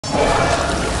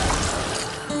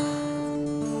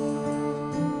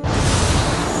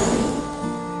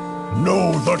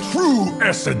know the true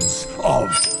essence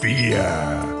of fear.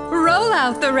 Roll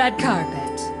out the red carpet.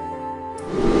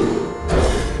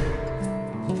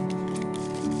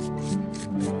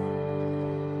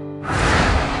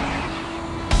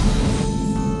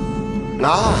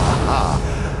 Ah,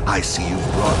 I see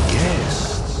you've brought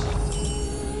guests.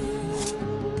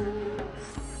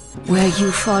 Were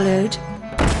you followed?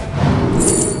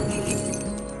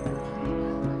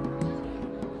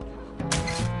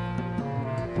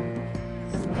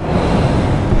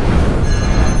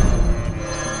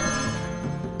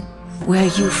 Were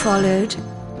you followed?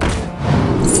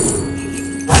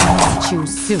 Too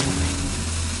soon.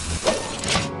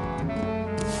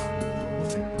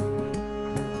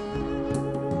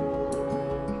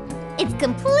 It's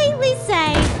completely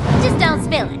safe. Just don't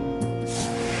spill it.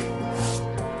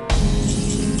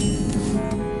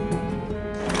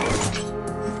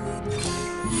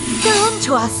 They're on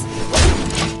to us.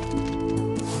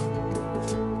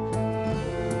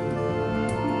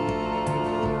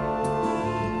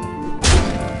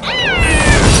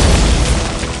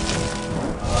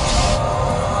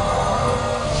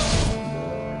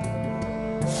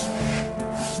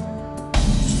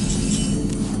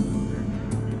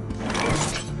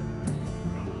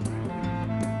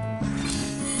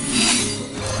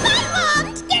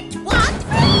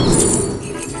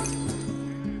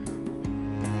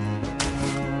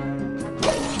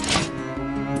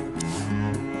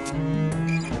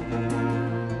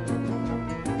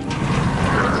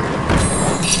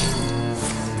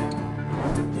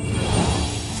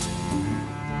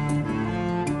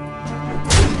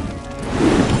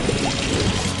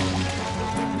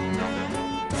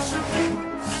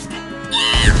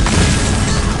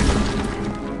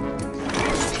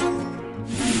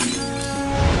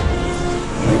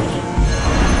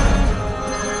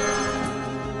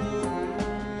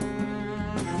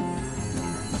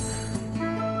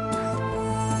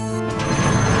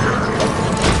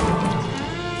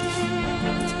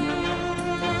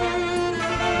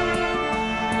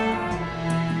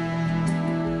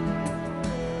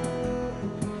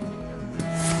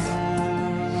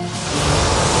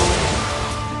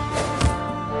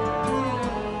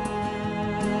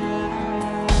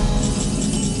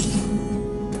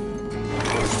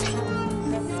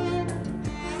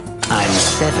 I'm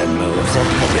 7 moves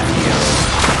ahead of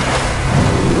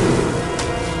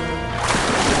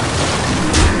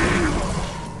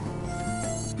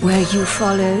you. Were you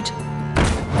followed?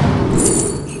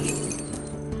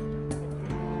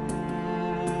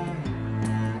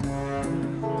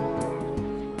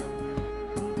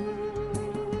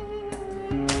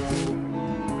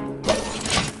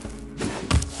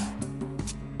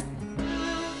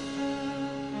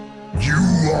 You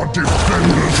are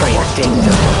defenders of a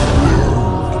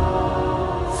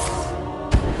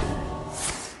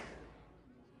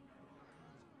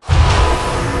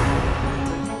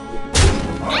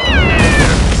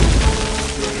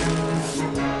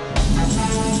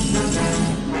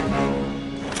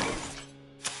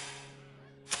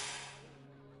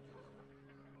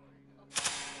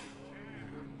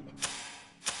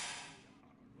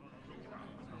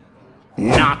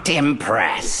Not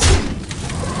impressed.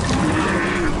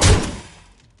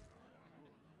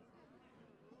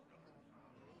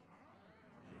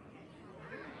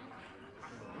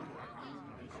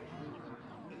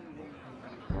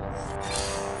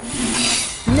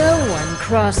 No one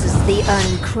crosses the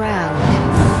uncrowned.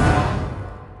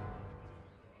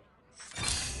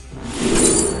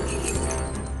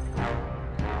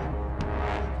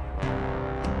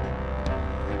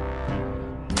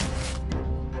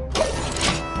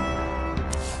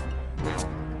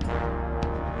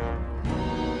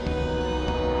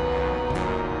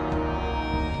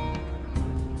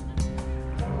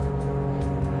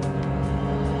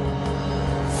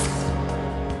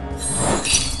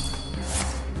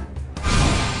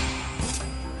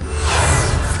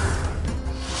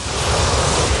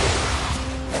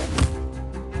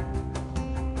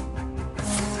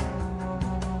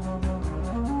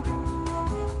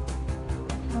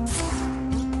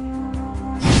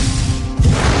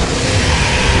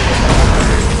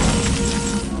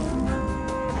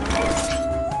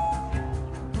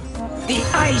 The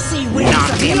icy winds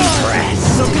not of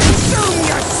impressed. Will consume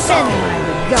your soul. Send my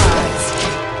regards.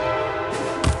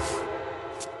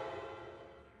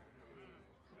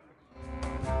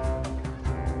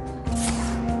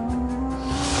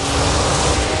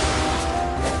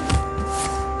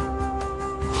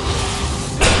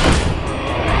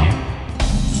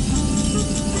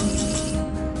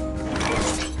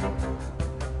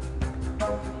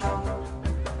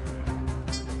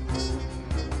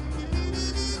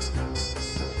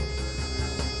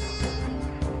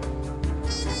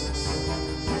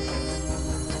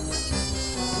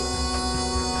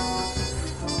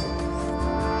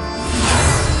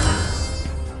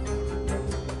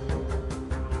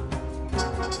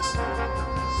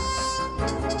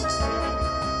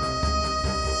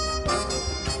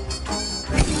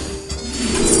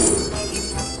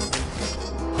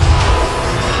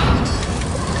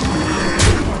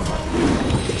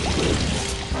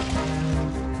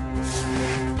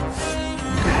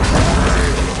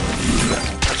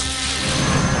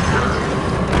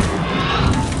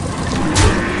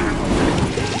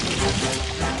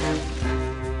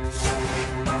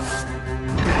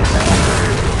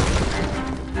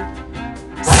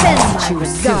 too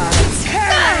gods.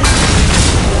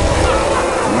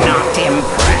 Not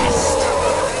impressed.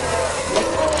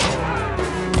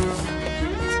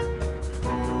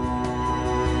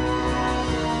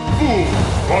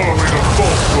 Following a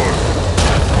falsehood.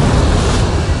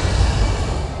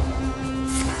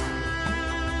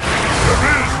 There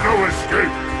is no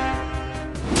escape.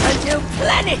 A new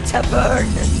planet to burn.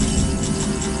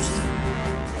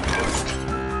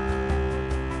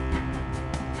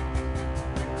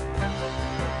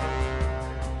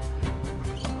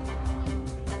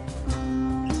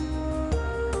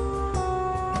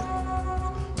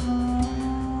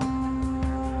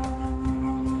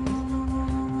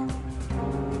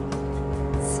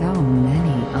 So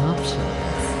many options.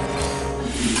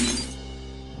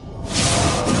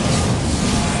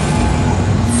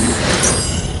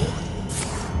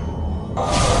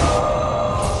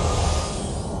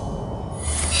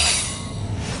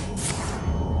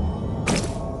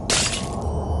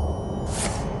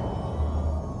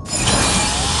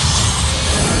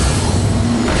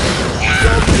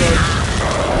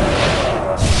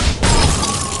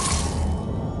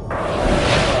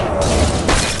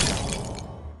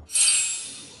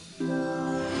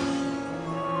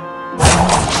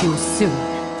 Too soon.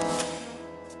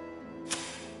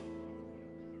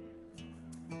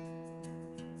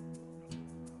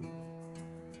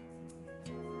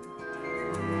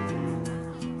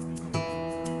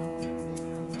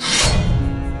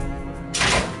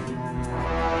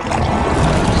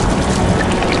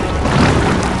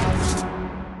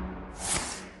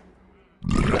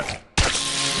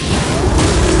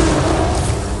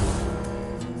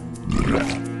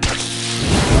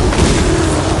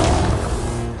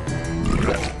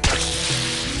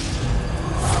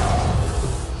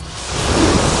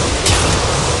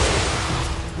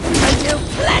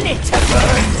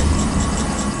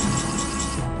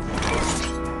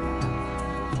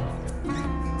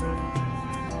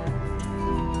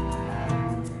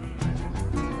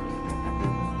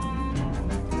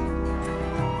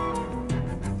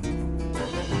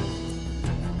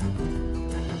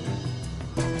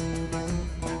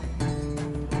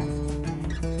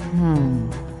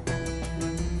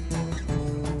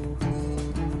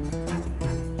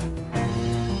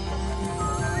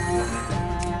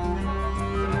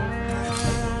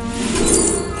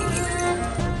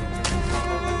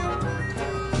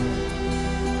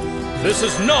 This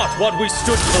is not what we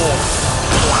stood for!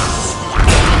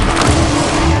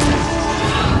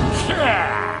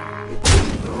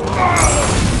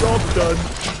 Job done.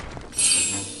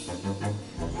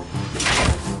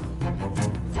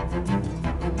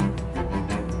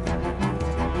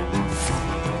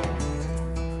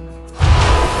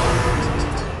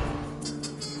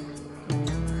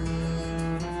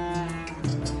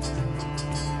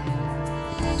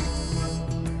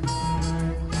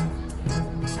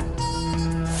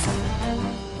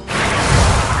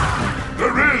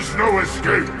 There is no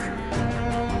escape.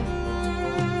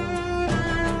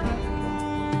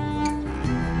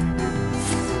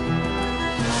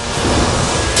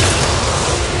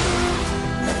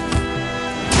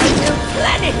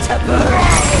 Planet to burn!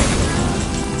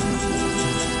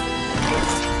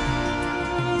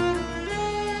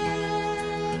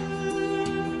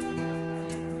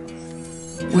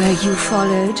 Were you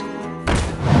followed?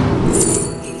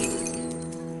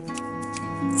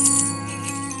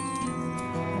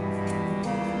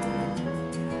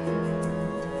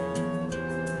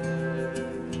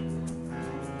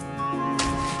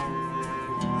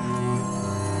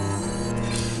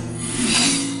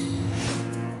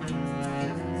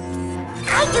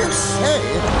 I do say,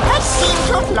 I seem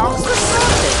to have lost the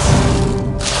surface.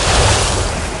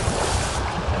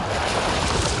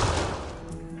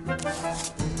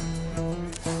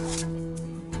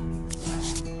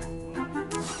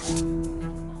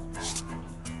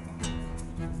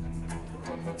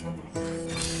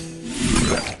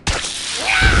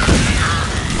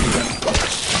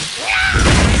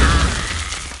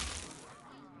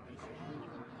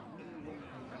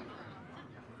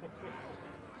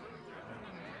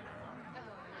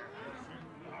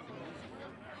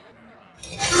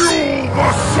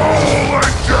 The soul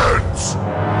engines!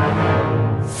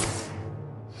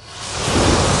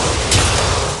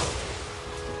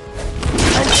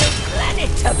 A new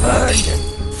planet to burn!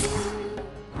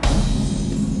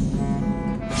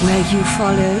 Were you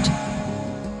followed?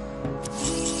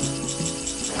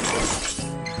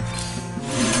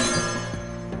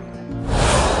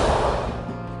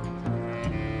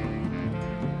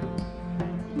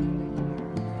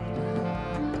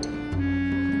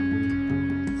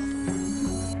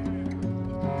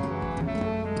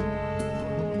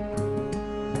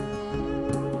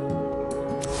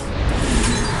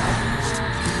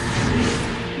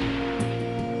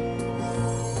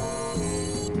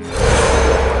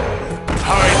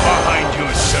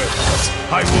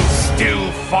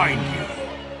 still find you.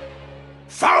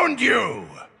 Found you!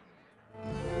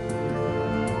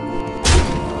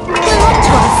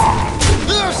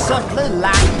 You simply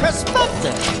lack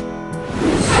perspective.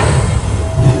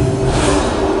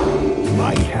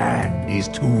 My hand is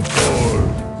too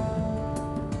full.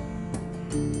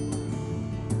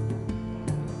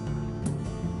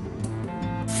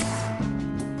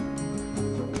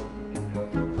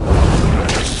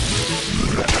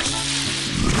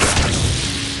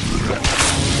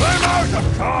 I'm out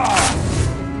of time!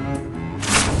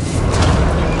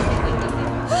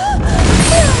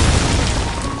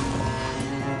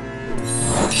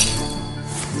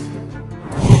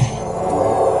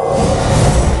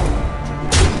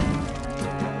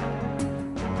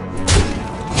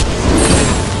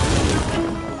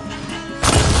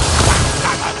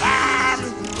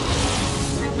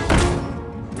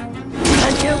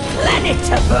 A new planet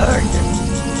to burn.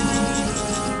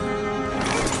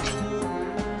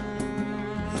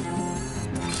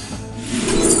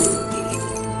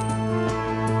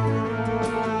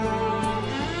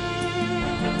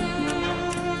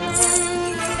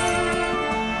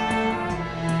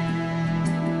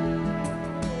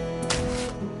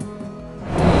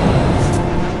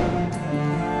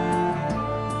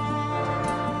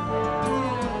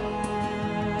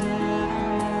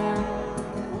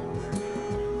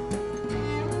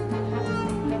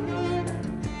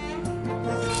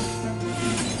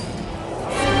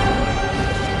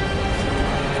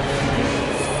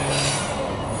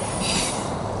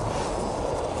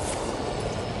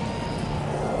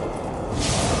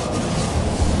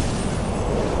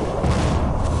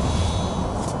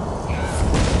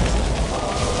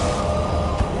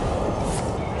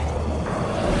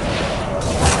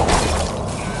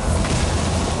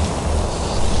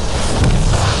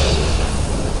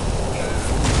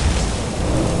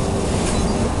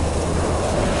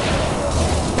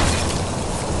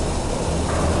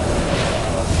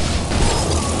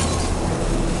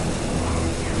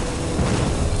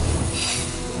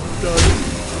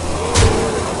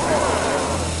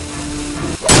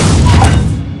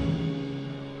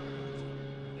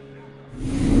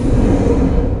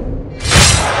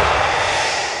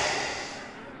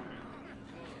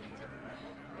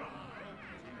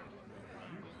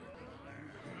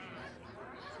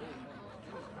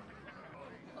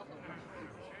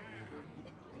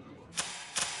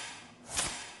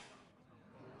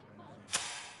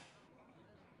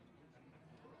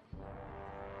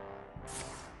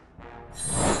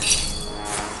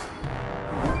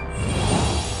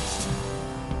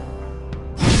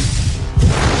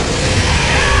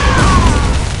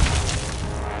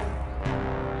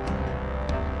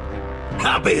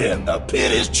 Hop in, the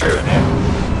pit is churning.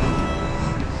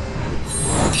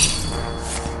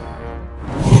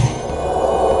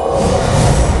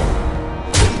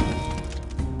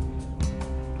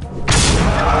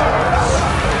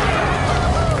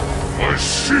 A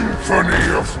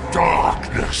symphony of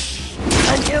darkness.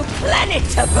 A new planet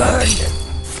to burn.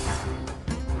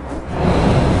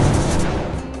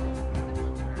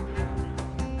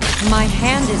 My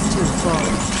hand is too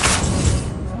full.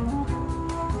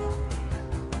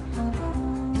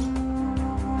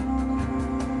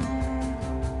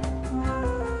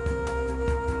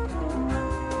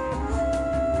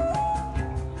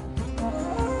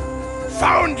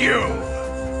 Found you!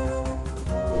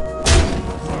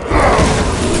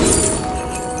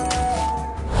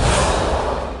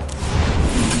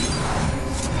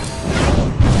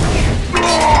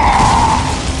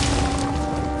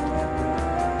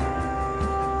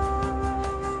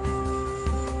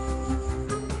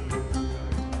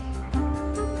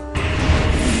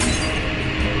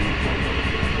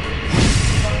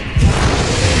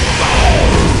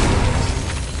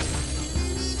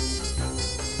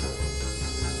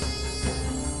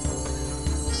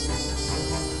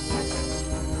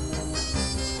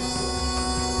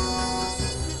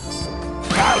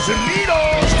 Thousand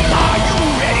Needles! Are you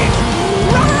ready to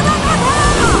rock?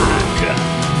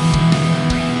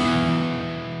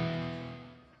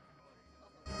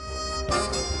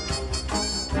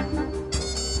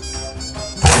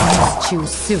 Too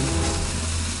soon.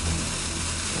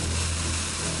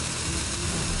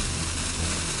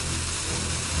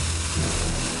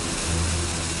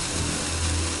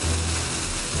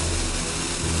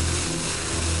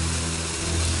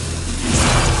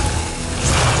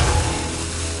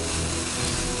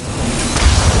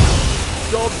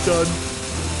 Job done.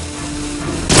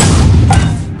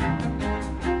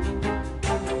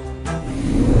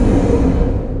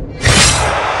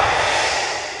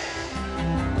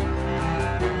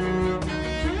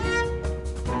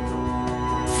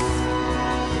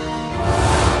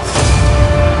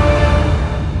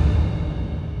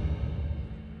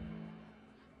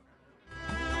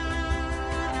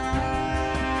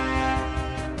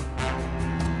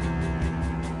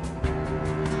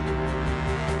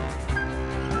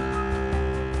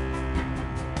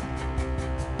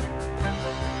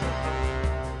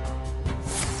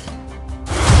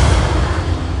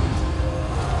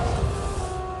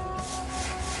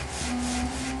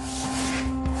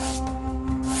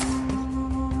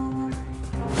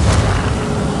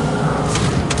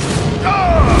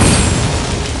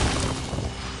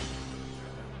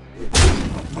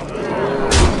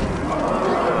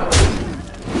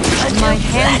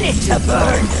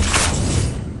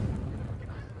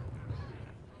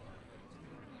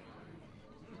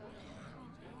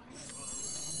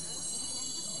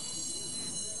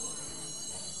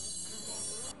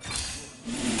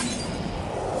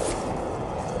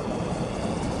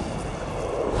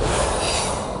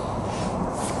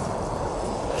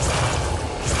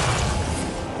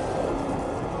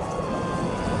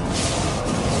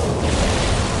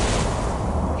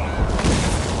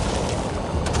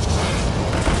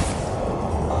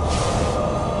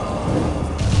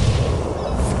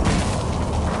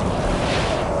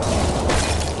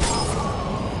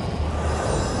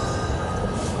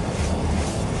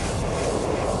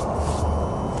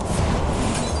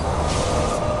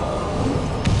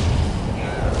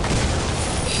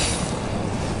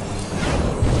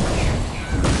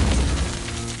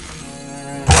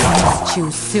 too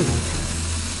soon.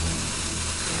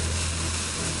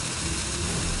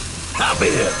 Come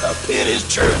here, the pit is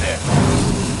churning.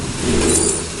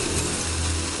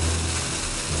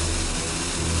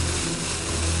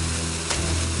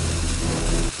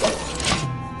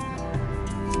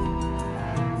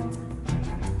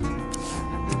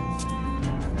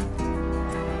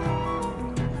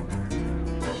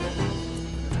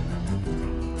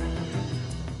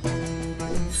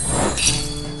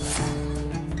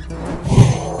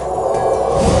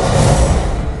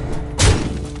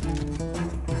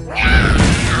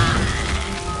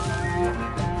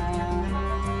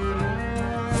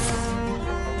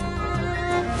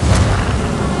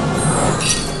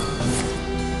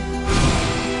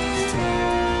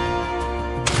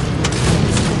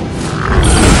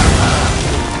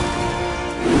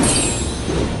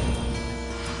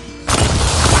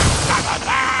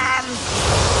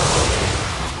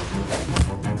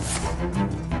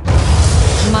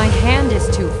 My hand is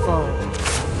too full.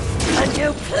 A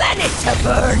new planet to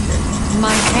burn!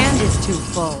 My hand is too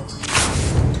full.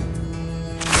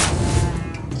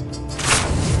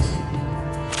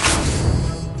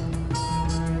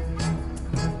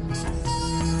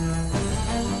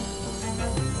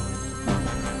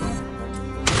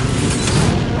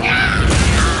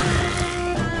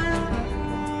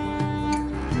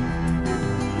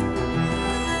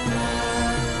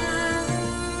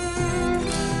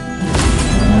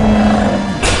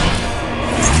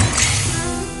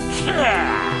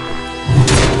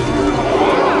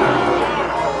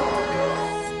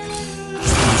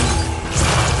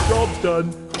 Job's done.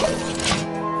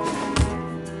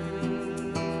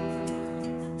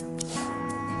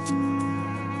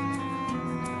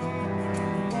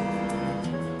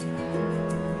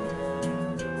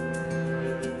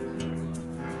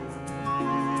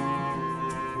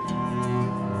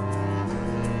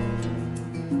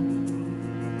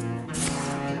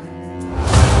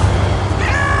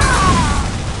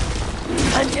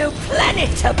 A new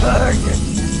planet to burn!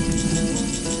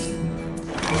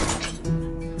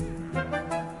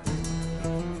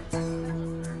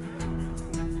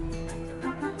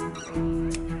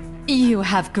 You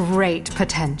have great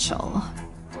potential.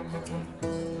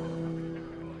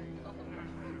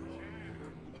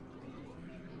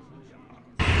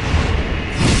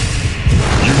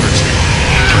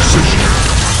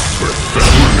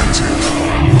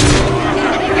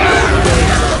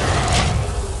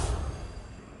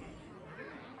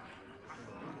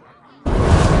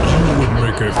 You would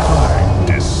make a fine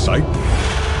disciple.